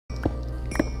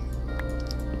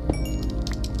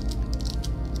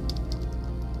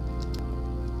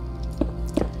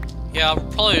Yeah, I'll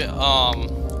probably,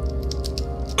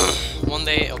 one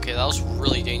day, okay, that was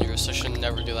really dangerous, I should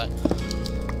never do that.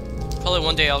 Probably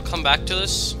one day I'll come back to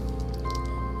this,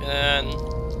 and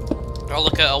I'll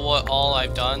look at what all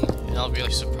I've done, and I'll be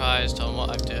like surprised on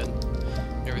what I've did,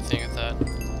 everything with that.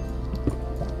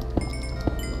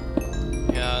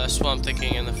 Yeah, that's what I'm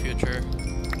thinking in the future.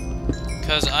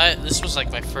 Because this was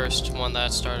like my first one that I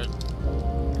started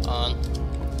on,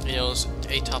 and it was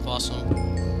top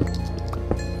awesome.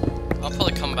 I'll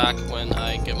probably come back when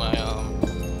I get my,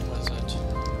 what is it?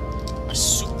 My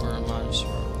super monitor.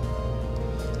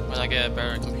 When I get a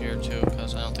better computer too,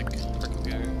 because I don't think our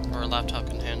computer or laptop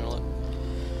can handle it.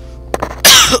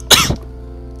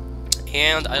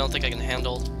 And I don't think I can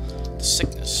handle the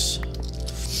sickness.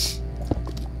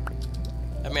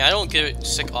 I mean, I don't get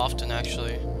sick often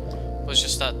actually. It was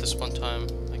just that this one time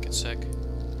I get sick.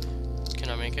 Can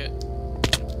I make it?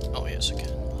 Oh yes, I can.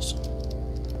 Awesome.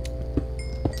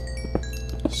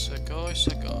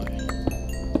 Sekai.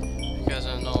 You guys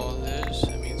don't know what it is?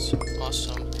 It means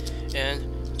awesome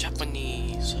in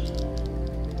Japanese.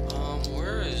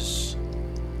 Where is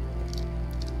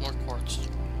more quartz?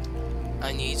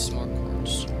 I need some more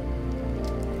quartz.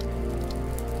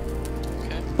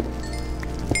 Okay.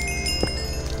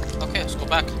 Okay, let's go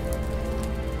back.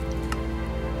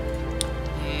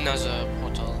 Another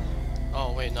portal.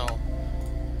 Oh wait, no.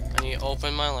 I need to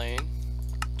open my lane.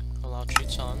 Allow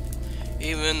cheats on.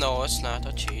 Even though it's not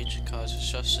a cheat, because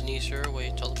it's just an easier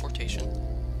way teleportation.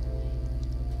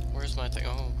 Where's my thing?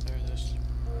 Oh, there it is.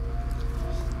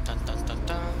 Dun dun dun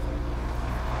dun.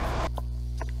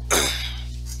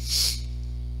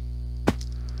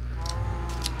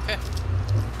 Okay.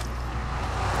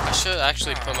 I should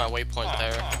actually put my waypoint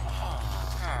there.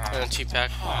 And then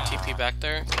TP back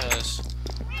there, because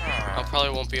I probably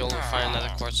won't be able to find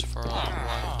another quartz for a long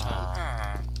time.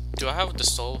 Do I have a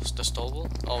distillable?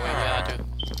 Oh wait, yeah I do.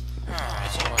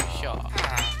 It's over here.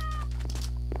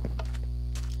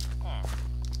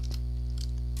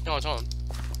 No, I don't.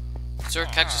 Is there a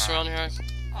cactus around here?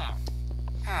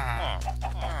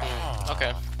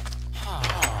 Okay.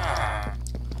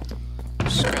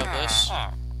 Just grab this.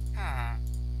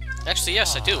 Actually,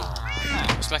 yes, I do.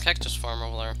 It's my cactus farm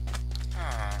over there.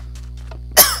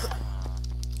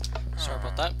 Sorry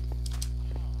about that.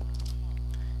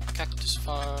 Cactus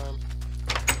farm.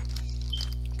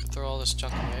 Throw all this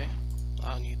junk away.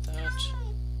 I don't need that.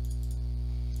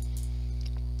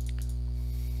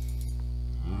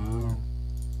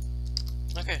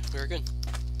 Okay, we're good.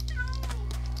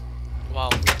 Wow,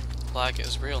 lag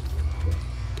is real.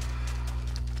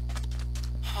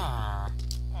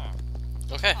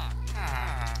 Okay.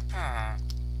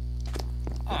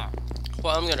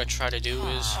 What I'm gonna try to do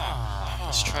is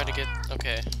let's try to get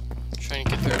trying to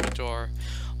get through the door.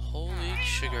 Holy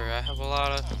sugar, I have a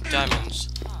lot of diamonds.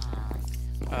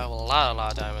 I have a lot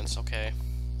of diamonds, okay.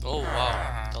 Oh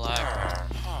wow, the lag.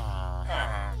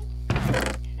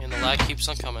 And the lag keeps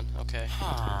on coming, okay.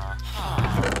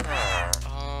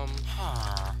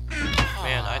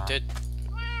 Man, I did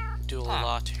do a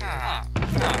lot here.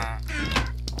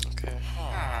 Okay.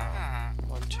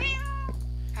 1, 2.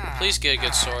 Please get a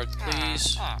good sword,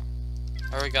 please. I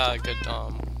already got a good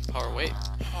power. Wait,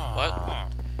 what?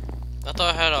 I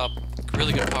thought I had a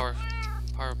really good power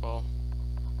bow.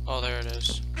 Oh, there it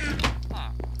is.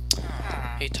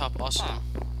 Hey, top awesome.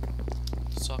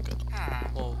 Suck it.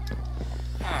 Whoa.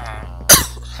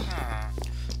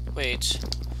 Wait.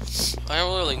 I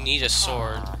don't really need a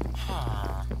sword.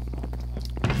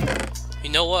 You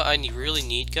know what I really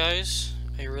need, guys?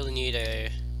 I really need a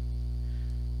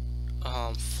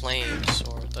flame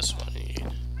sword. That's what I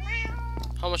need.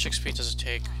 How much XP does it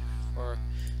take for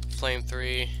flame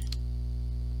 3?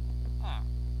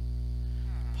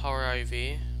 Power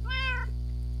IV.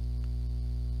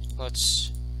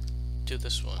 Let's do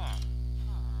this one.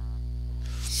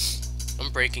 I'm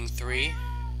breaking 3.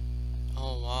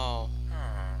 Oh wow.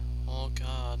 Oh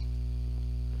god.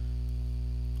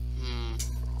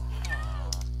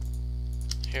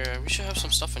 Here, we should have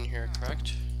some stuff in here,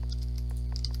 correct?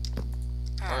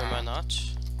 Or am I not?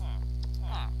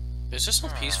 Is this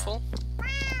one peaceful?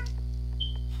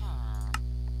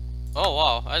 Oh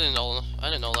wow, I didn't know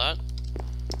that.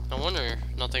 No wonder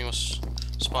nothing was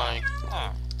spawning.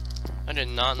 I did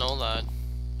not know that.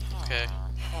 Okay.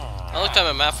 I looked at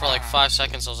my map for like 5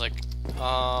 seconds, I was like,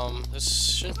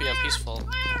 this shouldn't be unpeaceful.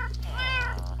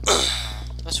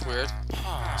 That's weird.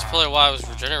 That's probably why I was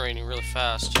regenerating really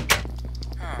fast.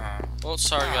 Well,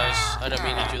 sorry guys, I didn't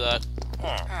mean to do that.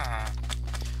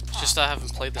 It's just that I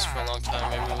haven't played this for a long time.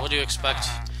 I mean, what do you expect?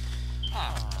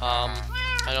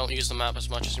 I don't use the map as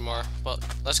much anymore. But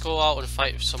let's go out and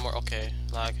fight some more. Okay,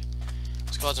 lag.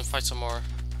 Let's go out and fight some more.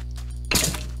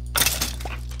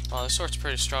 Wow, this sword's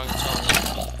pretty strong itself.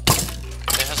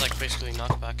 It has like basically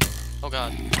knockback. Oh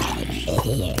god.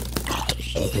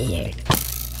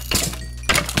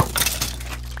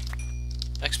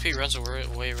 XP runs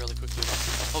away really quickly.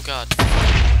 Oh god.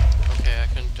 Okay, I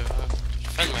couldn't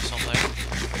defend myself there.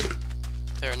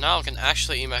 There, now I can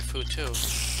actually eat my food too.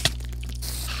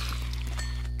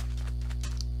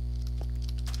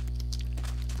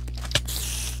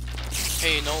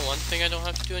 Hey, you know one thing I don't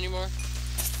have to do anymore?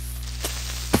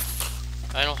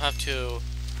 I don't have to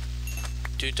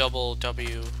do double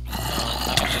W.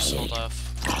 I can just hold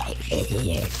F.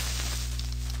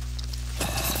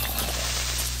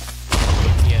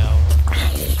 Yeah.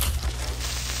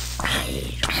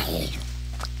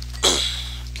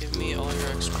 Give me all your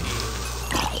XP.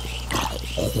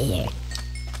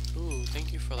 Ooh,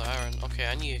 thank you for the iron. Okay,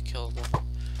 I need to kill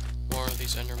more of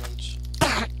these endermans.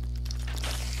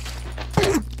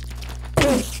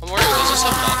 I'm wondering, does this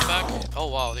have knockback? Oh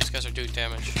wow, these guys are doing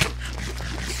damage.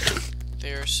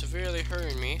 They are severely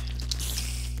hurting me.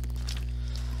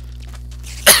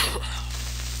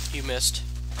 You missed.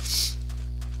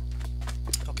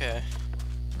 Okay.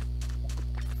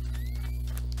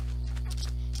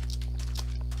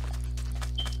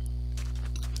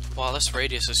 Wow, this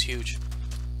radius is huge.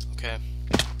 Okay.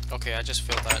 Okay, I just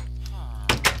feel that.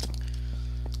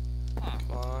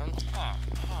 Come on.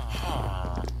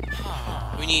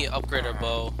 We need to upgrade our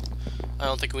bow. I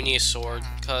don't think we need a sword,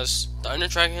 because the Ender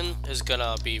Dragon is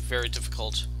gonna be very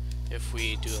difficult if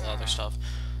we do the other stuff.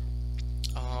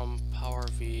 Power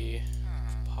V,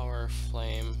 Power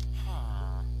Flame,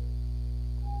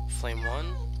 Flame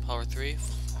 1, Power 3,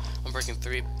 I'm breaking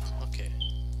 3, okay.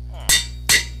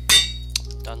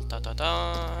 Dun dun dun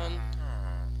dun.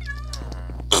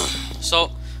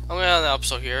 So, I'm gonna end the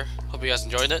episode here. Hope you guys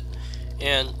enjoyed it.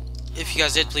 And if you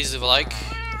guys did, please leave a like.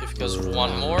 If you guys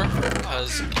want more,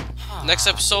 because next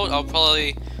episode I'll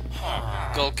probably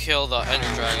go kill the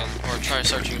Ender Dragon or try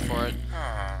searching for it.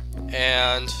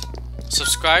 And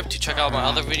subscribe to check out my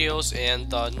other videos and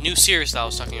the new series that I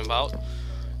was talking about.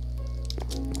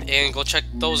 And go check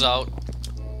those out.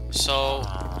 So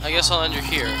I guess I'll end it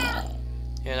here.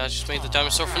 And I just made the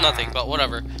diamond sword for nothing, but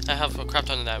whatever. I have a crap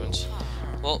ton of diamonds.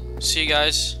 Well, see you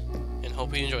guys, and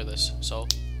hope you enjoy this. So,